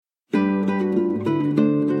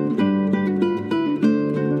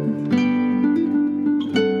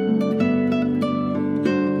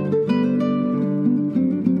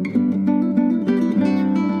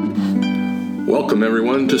Welcome,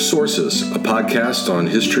 everyone, to Sources, a podcast on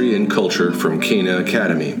history and culture from Cana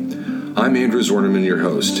Academy. I'm Andrew Zorneman, your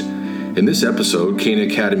host. In this episode, Cana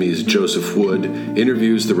Academy's Joseph Wood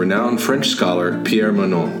interviews the renowned French scholar Pierre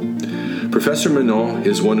Manon. Professor Manon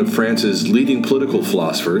is one of France's leading political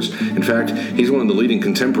philosophers. In fact, he's one of the leading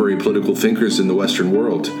contemporary political thinkers in the Western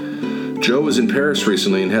world. Joe was in Paris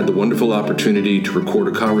recently and had the wonderful opportunity to record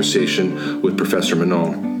a conversation with Professor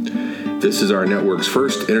Manon. This is our network's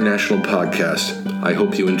first international podcast. I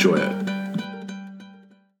hope you enjoy it.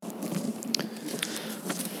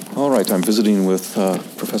 All right, I'm visiting with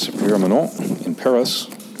Professor Pierre Manon in Paris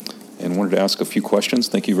and wanted to ask a few questions.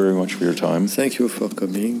 Thank you very much for your time. Thank you for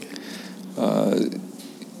coming.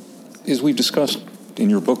 As we've discussed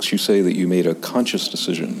in your books, you say that you made a conscious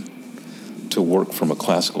decision to work from a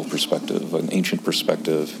classical perspective, an ancient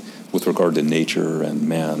perspective with regard to nature and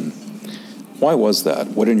man. Why was that?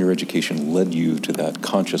 What in your education led you to that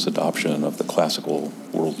conscious adoption of the classical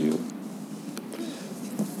worldview?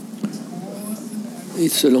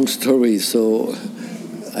 It's a long story, so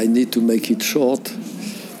I need to make it short.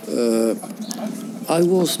 I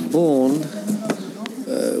was born,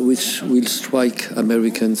 which will strike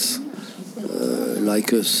Americans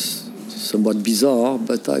like us somewhat bizarre,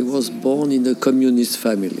 but I was born in a communist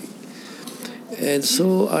family. And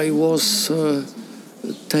so I was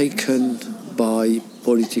taken by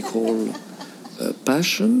political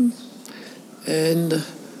passion and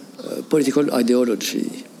political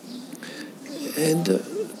ideology. And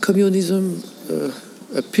communism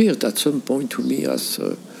appeared at some point to me as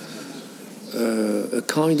a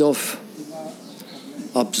kind of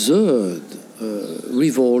absurd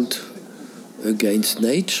revolt against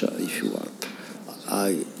nature, if you want.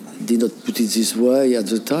 I did not put it this way at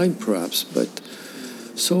the time, perhaps, but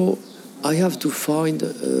so I have to find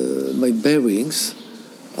my bearings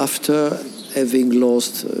after having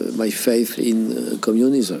lost my faith in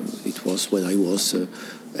communism. It was when I was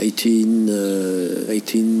 18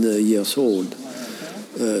 years old.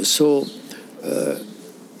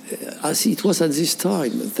 As it was at this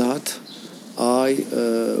time that I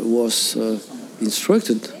was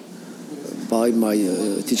instructed by my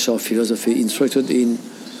teacher of philosophy, instructed in,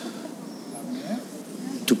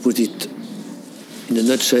 to put it in a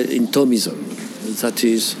nutshell, in Thomism. That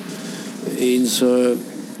is, in the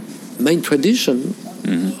main tradition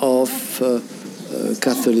of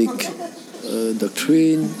Catholic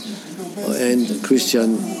doctrine and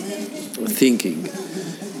Christian thinking.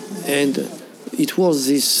 And it was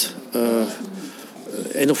this,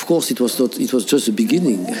 and of course it was not. It was just the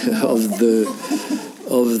beginning of the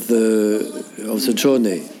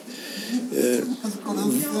journey.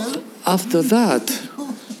 After that,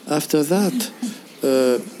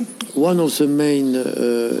 one of the main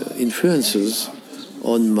influences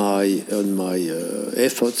on my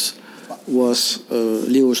efforts was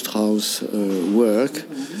Leo Strauss' work,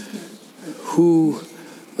 who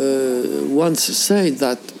once said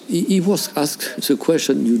that he was asked the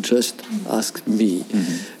question you just asked me,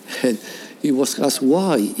 and he was asked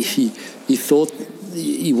why he thought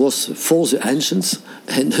he was for the ancients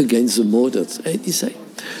and against the moderns. And he said,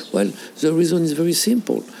 well, the reason is very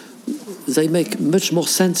simple. They make much more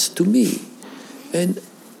sense to me. And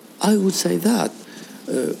I would say that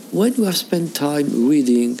when you have spent time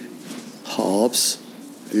reading Hobbes,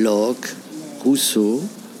 Locke, Rousseau,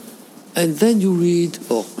 and then you read,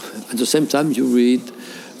 or at the same time you read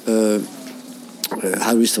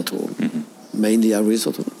Aristotle, mainly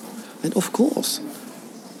Aristotle. And of course,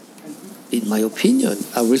 in my opinion,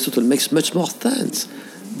 Aristotle makes much more sense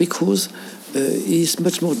because he is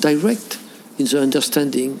much more direct in the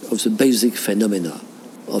understanding of the basic phenomena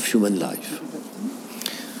of human life.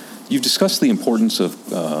 You've discussed the importance of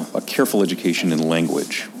a careful education in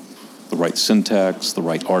language, the right syntax, the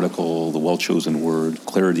right article, the well-chosen word,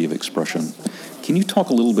 clarity of expression. Can you talk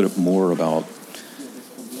a little bit more about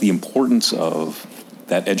the importance of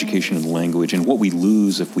that education in language and what we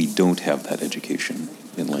lose if we don't have that education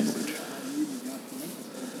in language?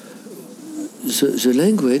 The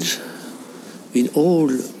language in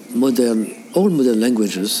all modern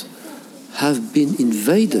languages have been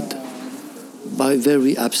invaded by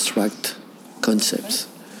very abstract concepts.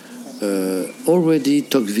 Already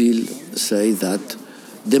Tocqueville say that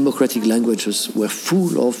democratic languages were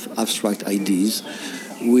full of abstract ideas,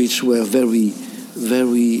 which were very,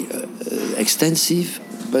 very extensive,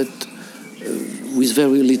 but with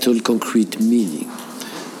very little concrete meaning.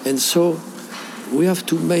 And so we have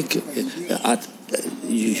to make,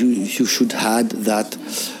 you should add that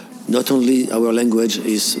not only our language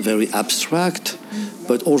is very abstract,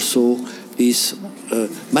 but also is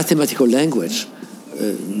mathematical language,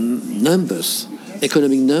 numbers,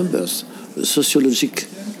 economic numbers sociological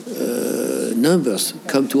numbers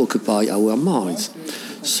come to occupy our minds.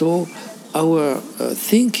 So our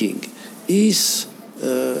thinking is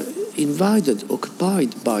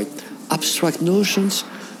occupied by abstract notions,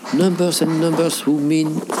 numbers and numbers who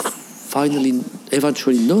mean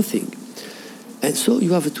eventually nothing. And so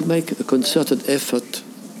you have to make a concerted effort,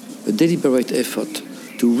 a deliberate effort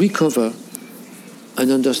to recover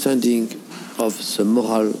an understanding of the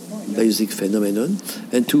moral basic phenomenon,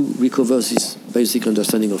 and to recover this basic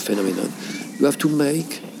understanding of phenomenon. You have to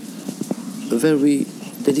make a very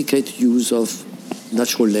dedicated use of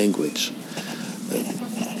natural language.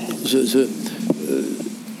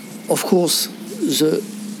 Of course, the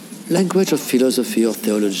language of philosophy or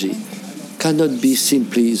theology cannot be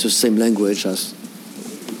simply the same language as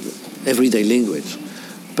everyday language.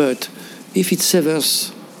 But if it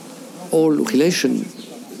severs all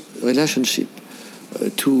relationship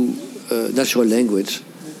to natural language,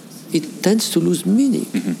 it tends to lose meaning.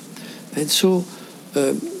 Mm-hmm. And so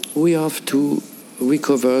we have to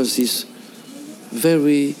recover this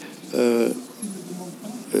very,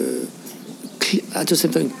 at the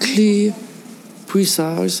same time, clear,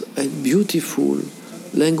 precise, and beautiful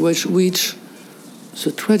language which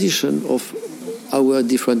the tradition of our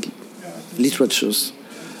different literatures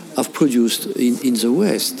have produced in the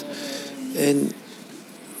West. And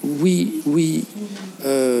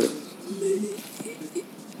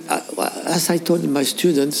as I told my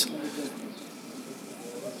students,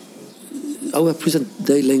 our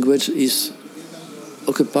present-day language is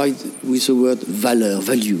occupied with the word valeur,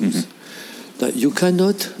 values. Mm-hmm. That you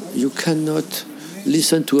cannot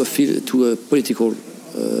listen to a political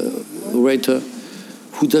orator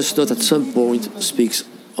who does not at some point speaks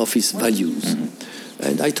of his values. Mm-hmm.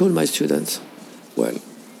 And I told my students, well,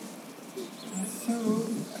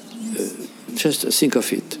 just think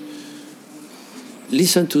of it.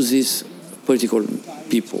 Listen to these political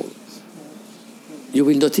people. You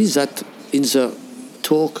will notice that in the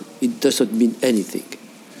talk it doesn't mean anything.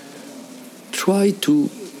 Try to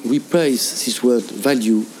replace this word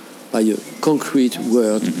value by a concrete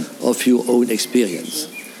word of your own experience.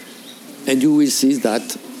 And you will see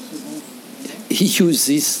that he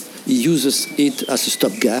uses it as a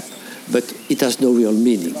stopgap, but it has no real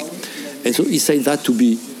meaning. And so he said that to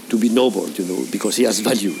be noble, because he has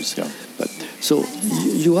values. Yeah. But so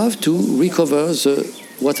you have to recover the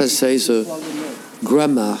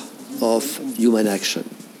grammar of human action.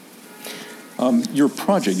 Your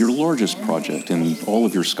project, your largest project in all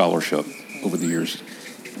of your scholarship over the years,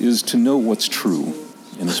 is to know what's true,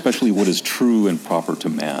 and especially what is true and proper to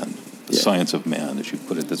man, the science of man, as you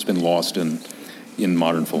put it, that's been lost in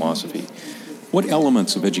modern philosophy. What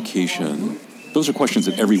elements of education, those are questions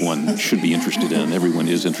that everyone should be interested in, everyone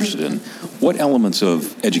is interested in. What elements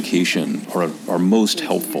of education are most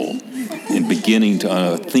helpful in beginning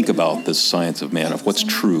to think about the science of man, of what's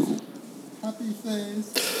true?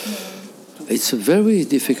 It's a very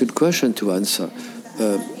difficult question to answer.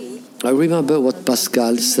 I remember what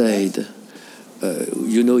Pascal said.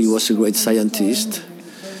 He was a great scientist.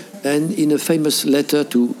 And in a famous letter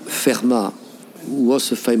to Fermat, who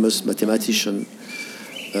was a famous mathematician,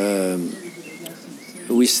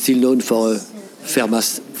 who is still known for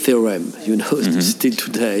Fermat's theorem, still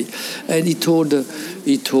today. And he told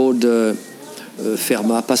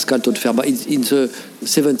Fermat, Pascal told Fermat, in the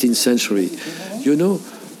 17th century,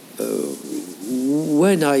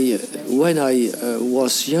 when I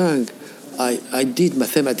was young, I did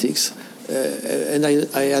mathematics, and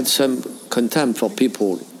I had some contempt for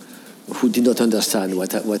people who did not understand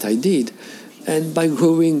what I did. And by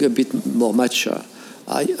growing a bit more mature,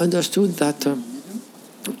 I understood that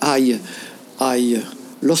I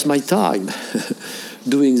lost my time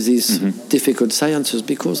doing these difficult sciences,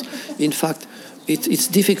 because, in fact, it's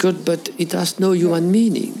difficult, but it has no human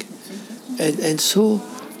meaning. And so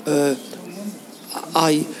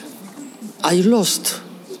I lost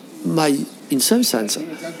in some sense,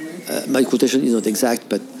 my quotation is not exact,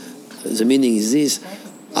 but the meaning is this: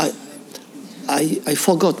 I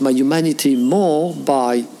forgot my humanity more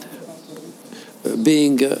by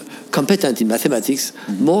being competent in mathematics,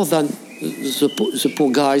 more than the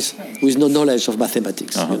poor guys with no knowledge of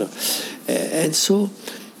mathematics. And so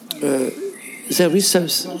there is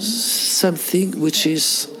something which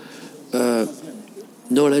is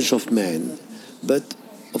knowledge of man. But,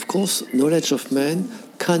 of course, knowledge of man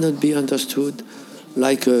cannot be understood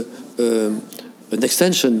like an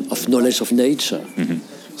extension of knowledge of nature. Mm-hmm.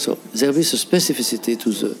 So there is a specificity to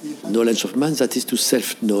the knowledge of man, that is to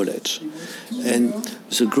self-knowledge. And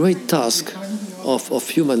the great task of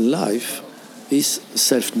human life is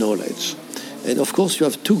self-knowledge. And, of course, you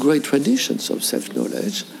have two great traditions of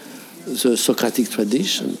self-knowledge. the Socratic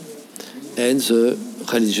tradition and the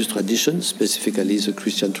religious tradition, specifically the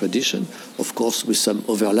Christian tradition, of course with some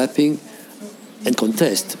overlapping and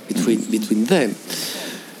contest between them.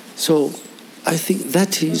 So I think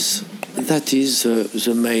that is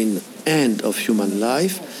the main end of human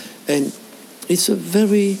life, and it's a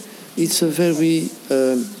very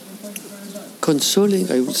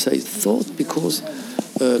consoling, I would say, thought, because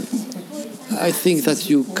I think that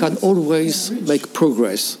you can always make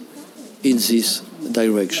progress in this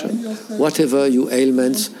direction. Whatever your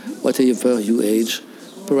ailments, whatever your age,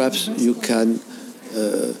 perhaps you can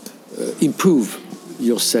improve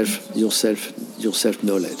your self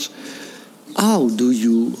knowledge. How do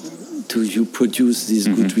you produce these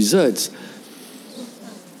good results?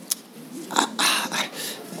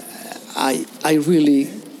 I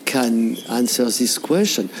really can answer this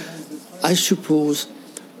question. I suppose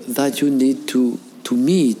that you need to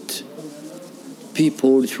meet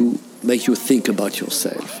people who make you think about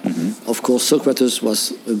yourself. Of course, Socrates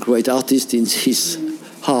was a great artist in his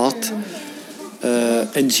heart,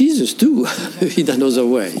 and Jesus too, in another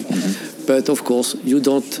way. But of course, you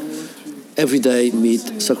don't every day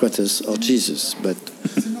meet Socrates or Jesus, but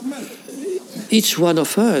each one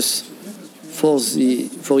of us, for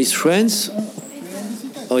his friends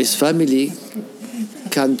or his family,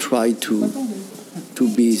 can try to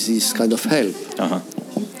be this kind of help.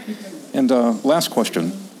 And last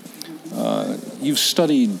question. You've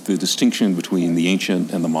studied the distinction between the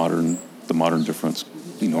ancient and the modern difference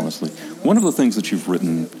enormously. One of the things that you've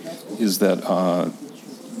written is that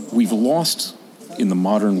we've lost in the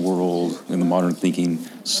modern world, in the modern thinking,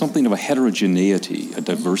 something of a heterogeneity, a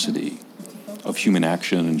diversity of human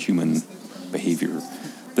action and human behavior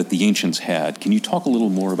that the ancients had. Can you talk a little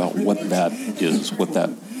more about what that is, what that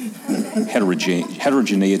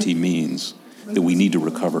heterogeneity means that we need to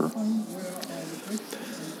recover?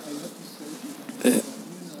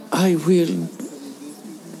 I will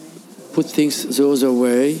put things the other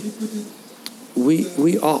way.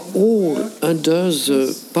 We are all under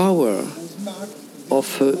the power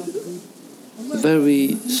of a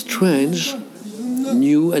very strange,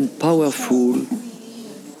 new and powerful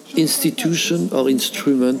institution or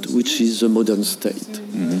instrument, which is the modern state.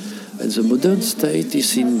 And the modern state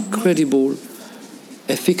is an incredible,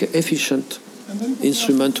 efficient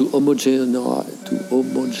instrument to homogenize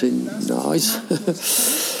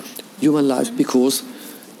human life, because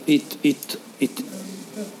it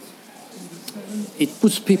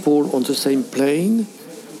puts people on the same plane,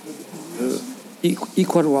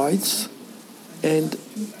 equal rights, and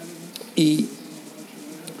it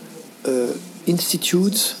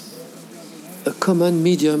institutes a common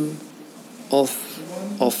medium of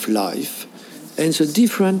life, and the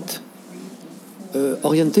different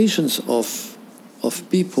orientations of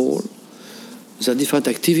people, their different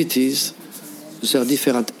activities, their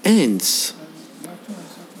different ends,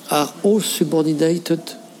 are all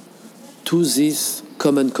subordinated to this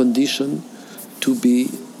common condition to be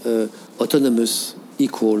autonomous,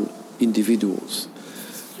 equal individuals.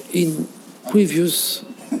 In previous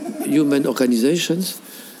human organizations,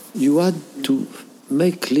 you had to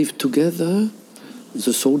make live together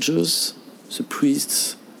the soldiers, the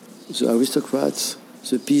priests, the aristocrats,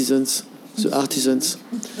 the peasants, the artisans,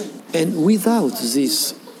 and without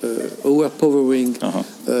this overpowering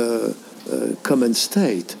common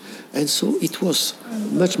state. And so it was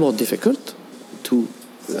much more difficult to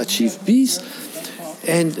achieve peace,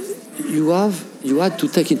 and you had to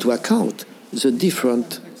take into account the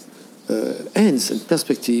different ends and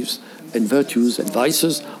perspectives and virtues and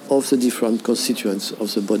vices of the different constituents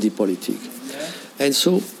of the body politic. And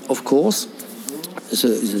so, of course,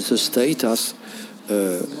 the state has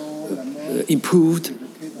improved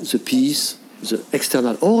the peace, the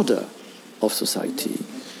external order of society.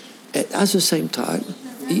 And at the same time,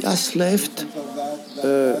 it has left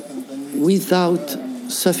without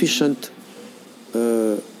sufficient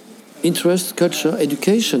interest, culture,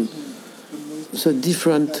 education, the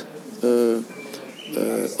different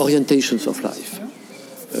orientations of life.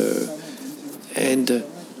 And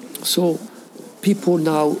so people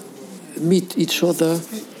now meet each other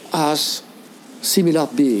as similar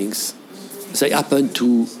beings. They happen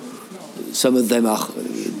to, some of them are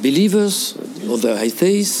believers, other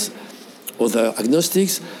atheists, other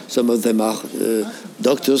agnostics, some of them are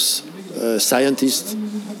doctors, scientists,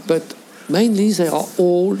 but mainly they are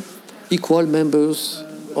all equal members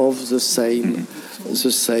of the same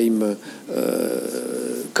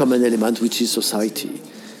common element, which is society.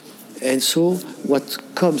 And so what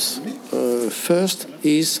comes first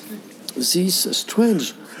is this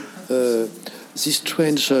strange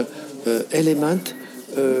element,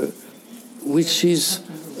 which is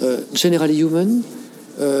generally human,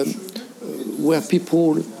 where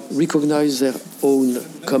people recognize their own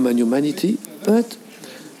common humanity, but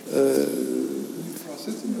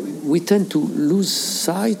we tend to lose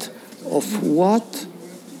sight of what,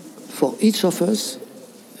 for each of us,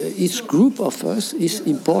 each group of us, is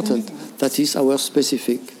important. That is our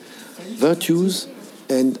specific virtues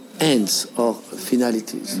and ends or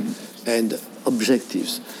finalities and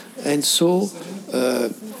objectives. And so,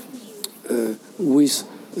 with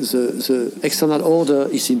the external order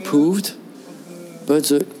is improved, but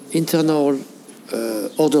the internal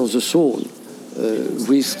order of the soul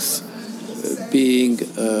risks being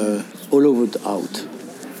hollowed out,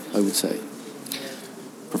 I would say.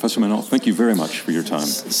 Professor Menault, thank you very much for your time.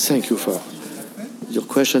 Thank you for your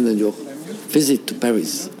question and your visit to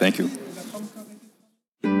Paris. Thank you.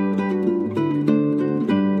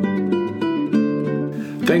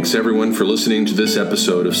 Thanks everyone for listening to this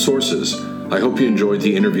episode of Sources. I hope you enjoyed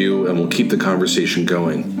the interview and will keep the conversation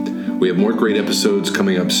going. We have more great episodes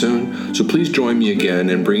coming up soon, so please join me again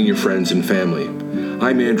and bring your friends and family.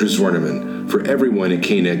 I'm Andrew Zwerneman. For everyone at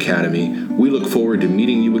Cana Academy, we look forward to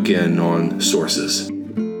meeting you again on Sources.